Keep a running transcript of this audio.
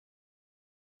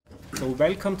So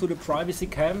welcome to the Privacy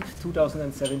Camp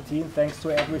 2017. Thanks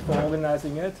to Edwin for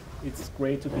organizing it. It's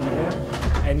great to be here.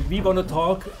 And we want to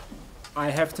talk,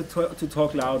 I have to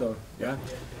talk louder. Yeah.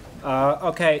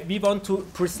 Okay, we want to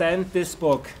present this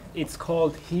book. It's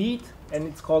called Heat, and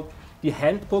it's called the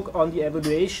Handbook on the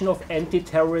Evaluation of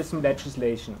Anti-Terrorism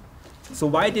Legislation. So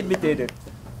why did we did it?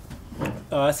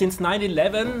 Since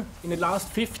 9/11, in the last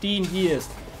 15 years,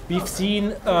 we've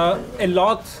seen a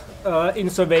lot in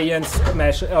surveillance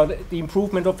measure, the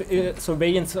improvement of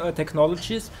surveillance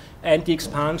technologies and the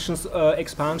expansion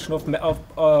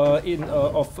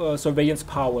of surveillance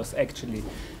powers, actually.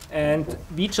 And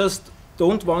we just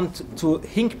don't want to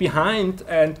hink behind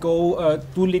and go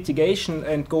do litigation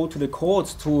and go to the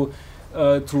courts to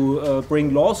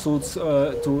bring lawsuits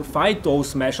to fight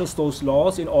those measures, those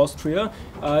laws in Austria.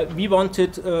 We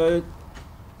wanted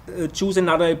choose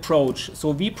another approach.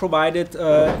 So we provided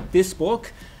this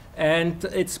book, and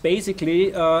it's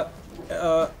basically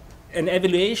an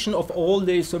evaluation of all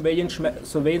the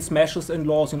surveillance measures and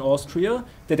laws in Austria,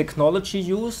 the technology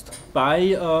used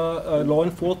by law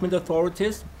enforcement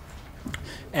authorities,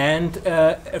 and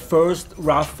a first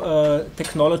rough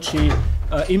technology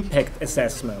impact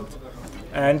assessment.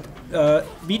 And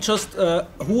we just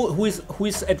who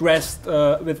is addressed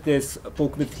with this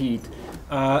book, with Heat?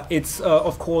 It's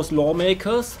of course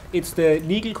lawmakers, it's the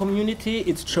legal community,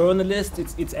 it's journalists,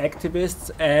 it's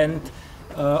activists, and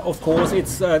of course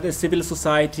it's the civil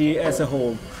society as a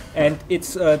whole. And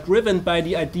it's driven by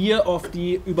the idea of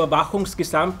the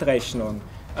Überwachungsgesamtrechnung.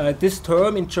 This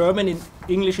term in German, in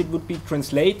English it would be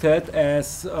translated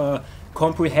as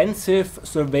comprehensive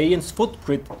surveillance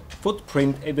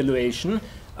footprint evaluation.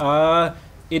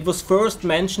 It was first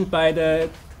mentioned by the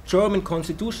German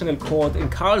Constitutional Court in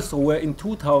Karlsruhe in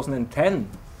 2010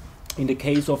 in the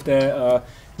case of the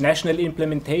national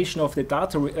implementation of the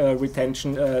data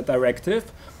retention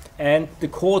directive. And the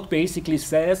court basically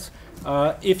says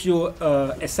if you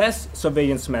assess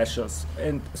surveillance measures,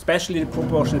 and especially the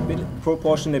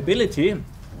proportionality,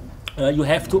 you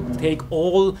have to take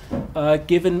all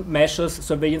given measures,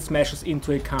 surveillance measures,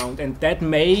 into account, and that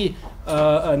may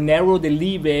narrow the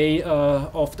leeway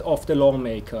of the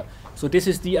lawmaker. So this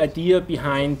is the idea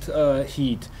behind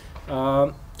Heat.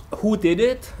 Who did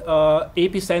it?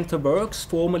 Epicenter.works,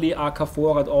 formerly AK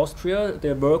Vorrat Austria,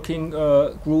 the working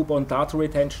group on data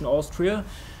retention Austria,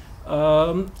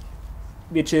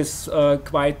 which is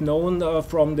quite known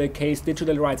from the case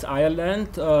Digital Rights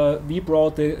Ireland. We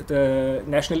brought the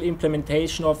national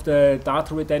implementation of the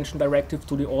data retention directive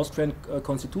to the Austrian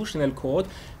Constitutional Court,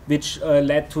 which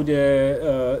led to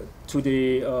the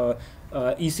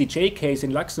ECJ case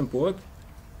in Luxembourg.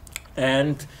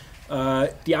 And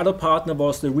the other partner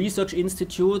was the Research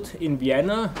Institute in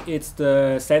Vienna. It's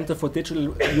the Center for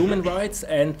Digital Human Rights,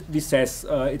 and VISES,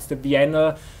 it's the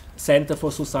Vienna Center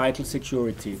for Societal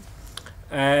Security.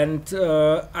 And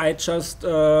I just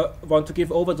want to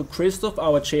give over to Christof,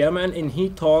 our chairman, and he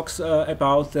talks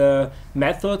about the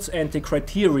methods and the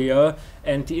criteria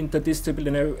and the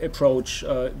interdisciplinary approach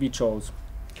we chose.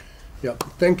 Yeah,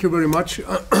 thank you very much,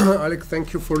 Alec.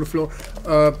 Thank you for the floor.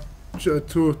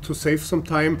 To save some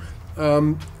time,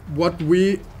 what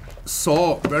we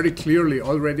saw very clearly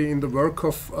already in the work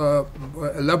of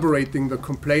elaborating the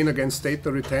complaint against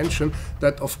data retention,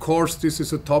 that of course this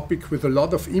is a topic with a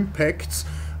lot of impacts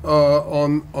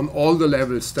on all the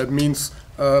levels. That means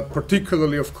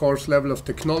particularly of course level of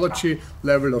technology,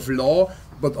 level of law,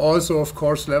 but also of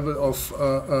course level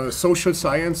of social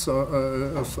science,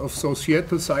 of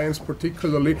societal science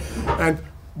particularly. And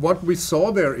what we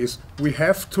saw there is we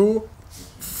have to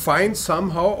find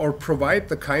somehow or provide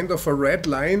the kind of a red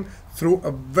line through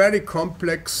a very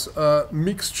complex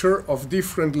mixture of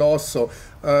different laws. So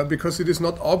because it is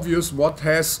not obvious what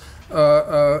has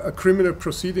a criminal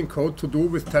proceeding code to do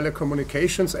with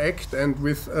Telecommunications Act and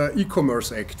with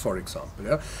E-Commerce Act, for example.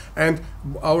 Yeah? And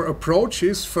our approach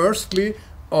is firstly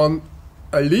on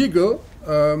a legal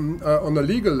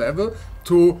level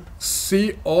to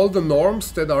see all the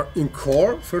norms that are in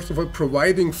core, first of all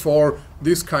providing for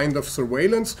this kind of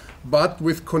surveillance, but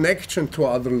with connection to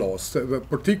other laws,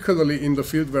 particularly in the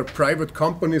field where private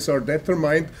companies are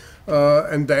determined,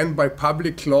 and then by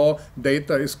public law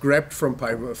data is grabbed from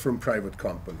private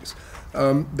companies.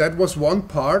 That was one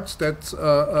part that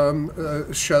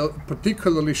shall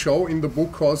particularly show in the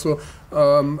book also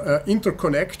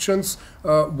interconnections,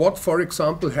 what for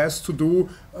example has to do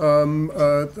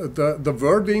the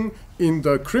wording in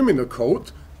the criminal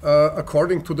code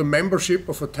according to the membership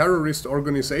of a terrorist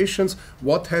organizations,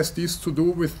 what has this to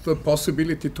do with the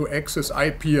possibility to access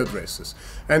IP addresses?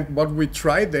 And what we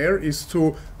try there is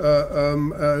to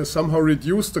somehow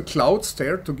reduce the clouds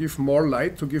there, to give more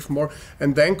light, to give more,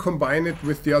 and then combine it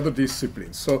with the other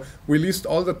disciplines. So we list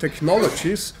all the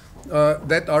technologies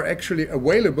that are actually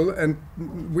available, and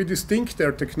we distinct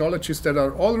their technologies that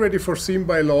are already foreseen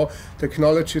by law,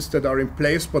 technologies that are in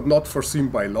place but not foreseen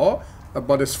by law.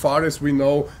 But as far as we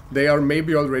know, they are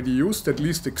maybe already used, at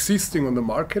least existing on the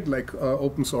market, like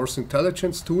open source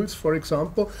intelligence tools, for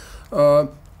example.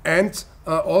 And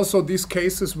also these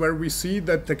cases where we see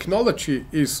that technology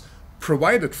is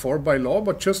provided for by law,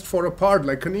 but just for a part,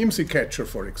 like an IMSI catcher,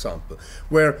 for example,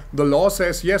 where the law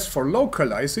says yes for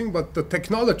localizing, but the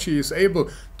technology is able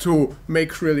to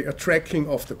make really a tracking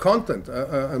of the content,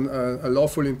 a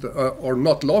lawful or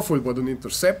not lawful, but an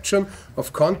interception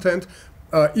of content,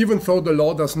 even though the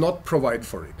law does not provide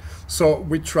for it. So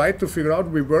we tried to figure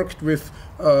out, we worked with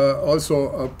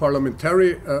also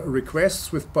parliamentary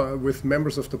requests with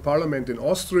members of the parliament in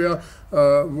Austria,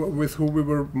 with who we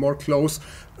were more close.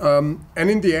 And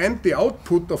in the end, the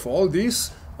output of all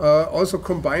this, also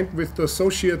combined with the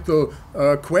societal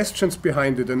questions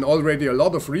behind it, and already a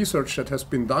lot of research that has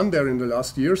been done there in the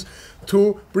last years,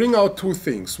 to bring out two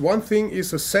things. One thing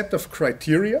is a set of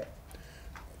criteria,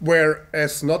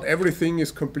 whereas not everything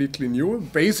is completely new.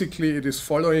 Basically, it is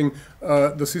following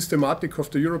the systematic of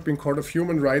the European Court of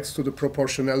Human Rights to the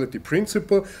proportionality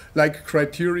principle, like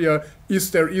criteria,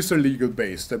 there is a legal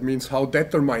base. That means how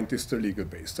determined is the legal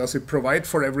base? Does it provide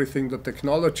for everything the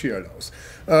technology allows?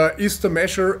 Is the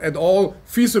measure at all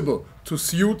feasible to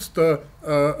suit the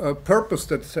purpose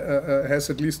that has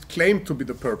at least claimed to be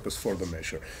the purpose for the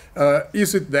measure?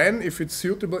 Is it then, if it's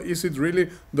suitable, is it really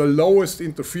the lowest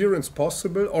interference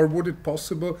possible, or would it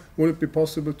be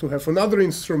possible to have another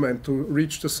instrument to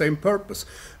reach the same purpose?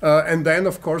 And then,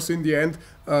 of course, in the end,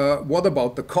 what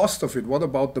about the cost of it? What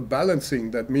about the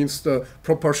balancing? That means the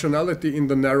proportionality in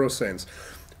the narrow sense.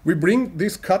 We bring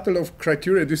this catalog of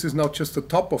criteria. This is not just the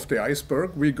top of the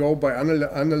iceberg. We go by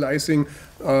analyzing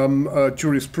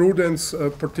jurisprudence,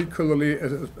 particularly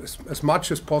as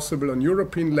much as possible on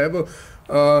European level,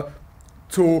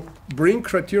 to bring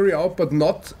criteria out, but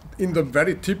not in the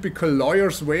very typical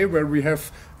lawyer's way, where we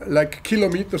have like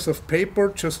kilometers of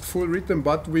paper just full written,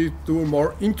 but we do a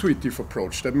more intuitive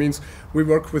approach. That means we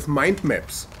work with mind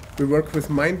maps. We work with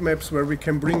mind maps where we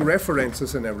can bring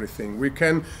references and everything. We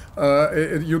can,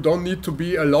 you don't need to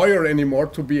be a lawyer anymore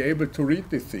to be able to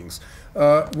read these things.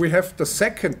 We have the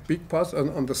second big part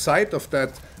on the side of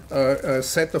that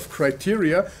set of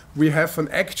criteria. We have an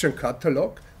action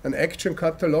catalog. An action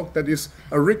catalog that is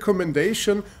a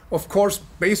recommendation, of course,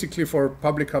 basically for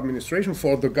public administration,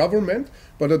 for the government,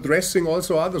 but addressing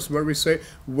also others, where we say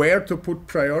where to put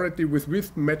priority with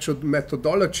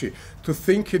methodology, to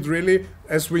think it really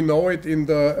as we know it in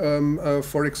the,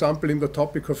 for example, in the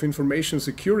topic of information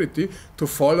security, to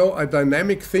follow a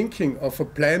dynamic thinking of a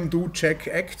plan, do, check,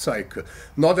 act cycle.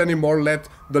 Not anymore let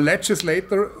the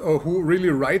legislator who really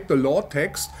write the law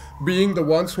text being the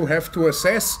ones who have to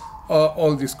assess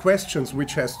all these questions,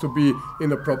 which has to be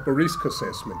in a proper risk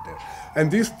assessment there.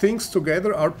 And these things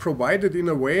together are provided in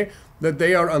a way that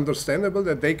they are understandable,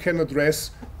 that they can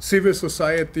address civil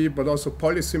society, but also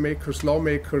policymakers,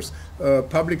 lawmakers,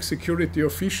 public security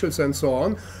officials, and so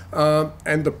on.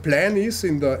 And the plan is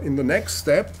in the next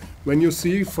step, when you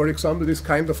see, for example, this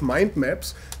kind of mind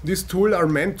maps, these tools are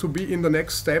meant to be in the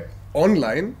next step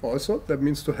online also. That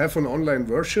means to have an online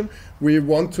version. We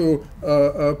want to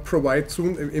provide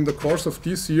soon, in the course of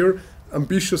this year,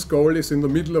 ambitious goal is in the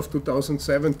middle of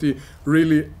 2070,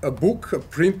 really a book, a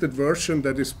printed version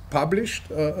that is published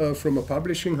from a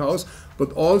publishing house,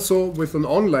 but also with an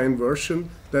online version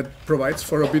that provides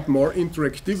for a bit more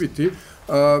interactivity,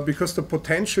 because the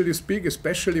potential is big,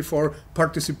 especially for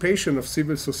participation of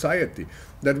civil society,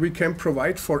 that we can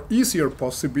provide for easier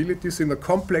possibilities in a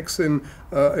complex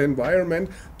environment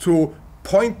to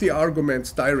point the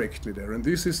arguments directly there. And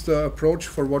this is the approach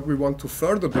for what we want to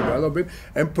further develop it.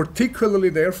 And particularly,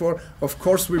 therefore, of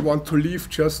course, we want to leave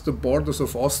just the borders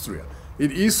of Austria.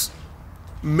 It is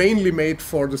mainly made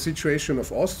for the situation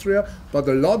of Austria, but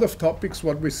a lot of topics,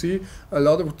 what we see, a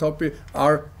lot of topics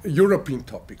are European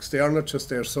topics. They are not just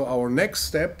there. So our next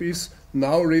step is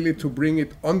now really to bring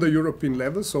it on the European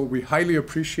level. So we highly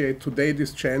appreciate today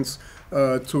this chance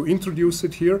to introduce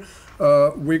it here.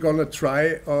 We're going to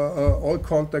try all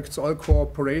contacts, all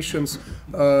cooperations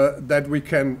that we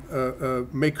can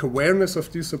make awareness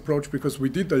of this approach, because we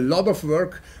did a lot of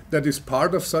work that is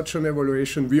part of such an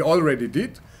evaluation. We already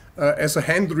did. as a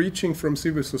hand reaching from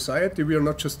civil society. We are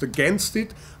not just against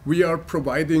it, we are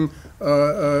providing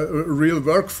real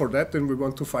work for that, and we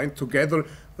want to find together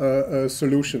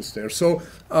solutions there. So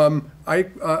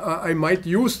I might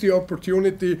use the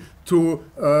opportunity to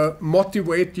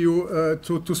motivate you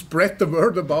to spread the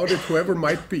word about it, whoever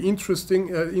might be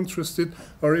interested,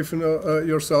 or if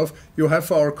yourself, you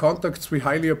have our contacts. We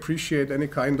highly appreciate any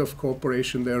kind of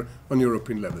cooperation there on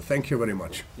European level. Thank you very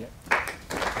much. Yeah.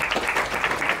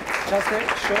 Just a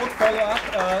short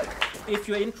follow-up. If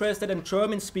you're interested in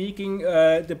German speaking,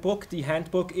 the book, the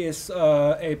handbook, is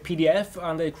a PDF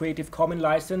under a Creative Commons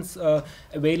license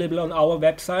available on our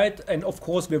website. And of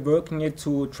course, we're working it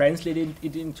to translate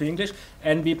it into English.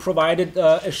 And we provided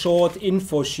a short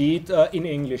info sheet in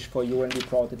English for you, and we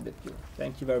brought it with you.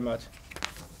 Thank you very much.